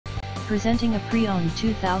Presenting a pre-owned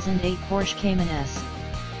 2008 Porsche Cayman S.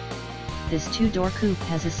 This two-door coupe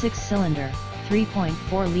has a 6-cylinder,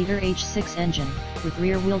 3.4-liter H6 engine, with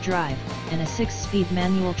rear-wheel drive, and a 6-speed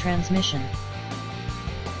manual transmission.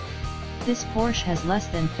 This Porsche has less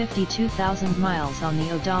than 52,000 miles on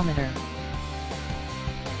the odometer.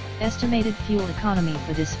 Estimated fuel economy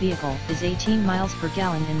for this vehicle is 18 miles per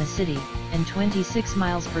gallon in the city, and 26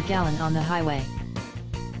 miles per gallon on the highway.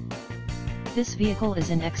 This vehicle is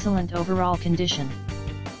in excellent overall condition.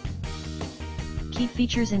 Key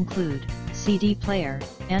features include CD player,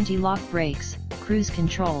 anti-lock brakes, cruise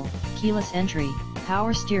control, keyless entry,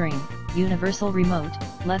 power steering, universal remote,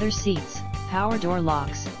 leather seats, power door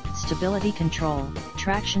locks, stability control,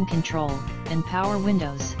 traction control, and power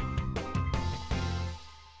windows.